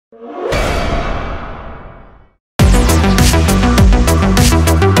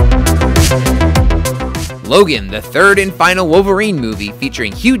Logan, the third and final Wolverine movie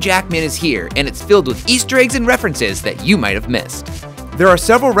featuring Hugh Jackman is here, and it's filled with Easter eggs and references that you might have missed. There are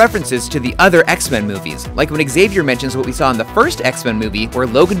several references to the other X-Men movies, like when Xavier mentions what we saw in the first X-Men movie where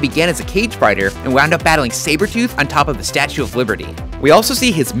Logan began as a cage fighter and wound up battling Sabretooth on top of the Statue of Liberty. We also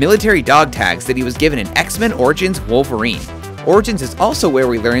see his military dog tags that he was given in X-Men Origins Wolverine. Origins is also where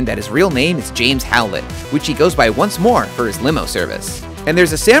we learn that his real name is James Howlett, which he goes by once more for his limo service. And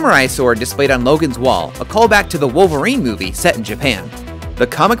there's a samurai sword displayed on Logan's wall, a callback to the Wolverine movie set in Japan. The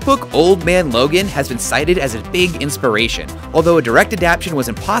comic book Old Man Logan has been cited as a big inspiration, although a direct adaptation was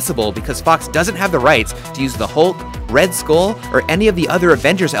impossible because Fox doesn't have the rights to use the Hulk, Red Skull, or any of the other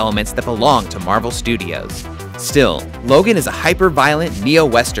Avengers elements that belong to Marvel Studios. Still, Logan is a hyper-violent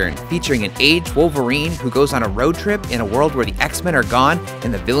neo-western featuring an aged Wolverine who goes on a road trip in a world where the X-Men are gone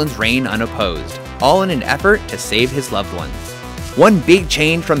and the villains reign unopposed, all in an effort to save his loved ones. One big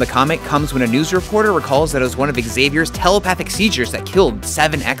change from the comic comes when a news reporter recalls that it was one of Xavier's telepathic seizures that killed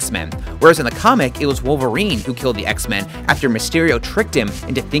 7 X-Men, whereas in the comic, it was Wolverine who killed the X-Men after Mysterio tricked him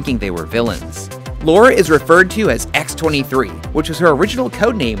into thinking they were villains. Laura is referred to as X-23, which was her original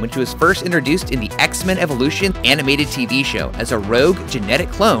codename when she was first introduced in the X-Men Evolution animated TV show as a rogue genetic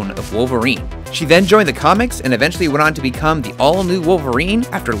clone of Wolverine. She then joined the comics and eventually went on to become the all-new Wolverine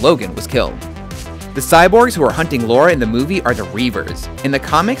after Logan was killed. The cyborgs who are hunting Laura in the movie are the Reavers. In the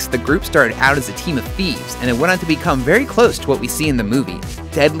comics, the group started out as a team of thieves, and it went on to become very close to what we see in the movie,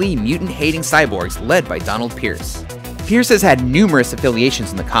 deadly, mutant-hating cyborgs led by Donald Pierce. Pierce has had numerous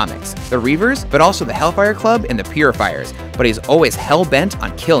affiliations in the comics, the Reavers, but also the Hellfire Club and the Purifiers, but he's always hell-bent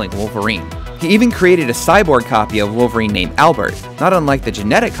on killing Wolverine. He even created a cyborg copy of Wolverine named Albert, not unlike the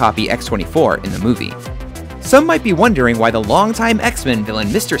genetic copy X-24 in the movie. Some might be wondering why the longtime X-Men villain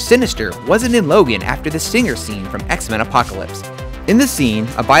Mr. Sinister wasn't in Logan after the Stinger scene from X-Men Apocalypse. In the scene,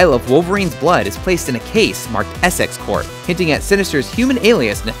 a vial of Wolverine's blood is placed in a case marked Essex Corp, hinting at Sinister's human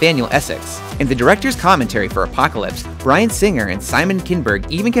alias Nathaniel Essex. In the director's commentary for Apocalypse, Bryan Singer and Simon Kinberg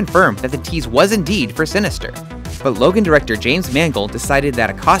even confirmed that the tease was indeed for Sinister. But Logan director James Mangold decided that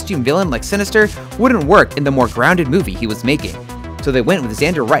a costume villain like Sinister wouldn't work in the more grounded movie he was making. So they went with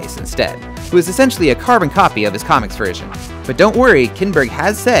Xander Rice instead, who is essentially a carbon copy of his comics version. But don't worry, Kinberg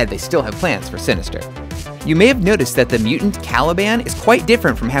has said they still have plans for Sinister. You may have noticed that the mutant Caliban is quite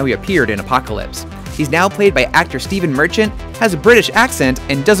different from how he appeared in Apocalypse. He's now played by actor Stephen Merchant, has a British accent,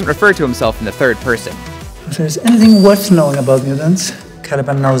 and doesn't refer to himself in the third person. If there's anything worth knowing about mutants,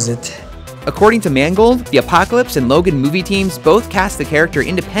 Caliban knows it. According to Mangold, the Apocalypse and Logan movie teams both cast the character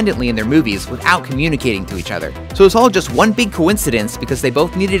independently in their movies without communicating to each other. So it's all just one big coincidence because they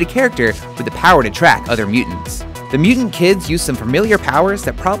both needed a character with the power to track other mutants. The mutant kids used some familiar powers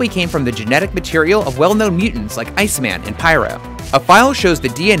that probably came from the genetic material of well-known mutants like Iceman and Pyro. A file shows the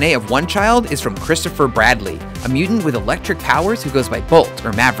DNA of one child is from Christopher Bradley, a mutant with electric powers who goes by Bolt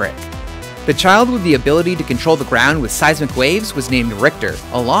or Maverick. The child with the ability to control the ground with seismic waves was named Richter,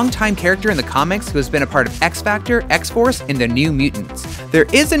 a longtime character in the comics who has been a part of X-Factor, X-Force, and the New Mutants. There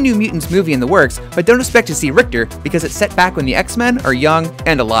is a New Mutants movie in the works, but don't expect to see Richter because it's set back when the X-Men are young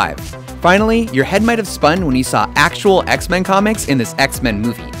and alive. Finally, your head might have spun when you saw actual X-Men comics in this X-Men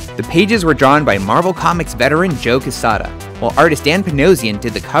movie. The pages were drawn by Marvel Comics veteran Joe Quesada, while artist Dan Panosian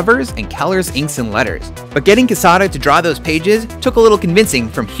did the covers and colors, inks, and letters. But getting Quesada to draw those pages took a little convincing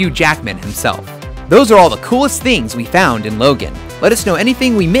from Hugh Jackman himself. Those are all the coolest things we found in Logan. Let us know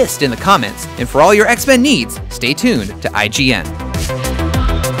anything we missed in the comments, and for all your X-Men needs, stay tuned to IGN.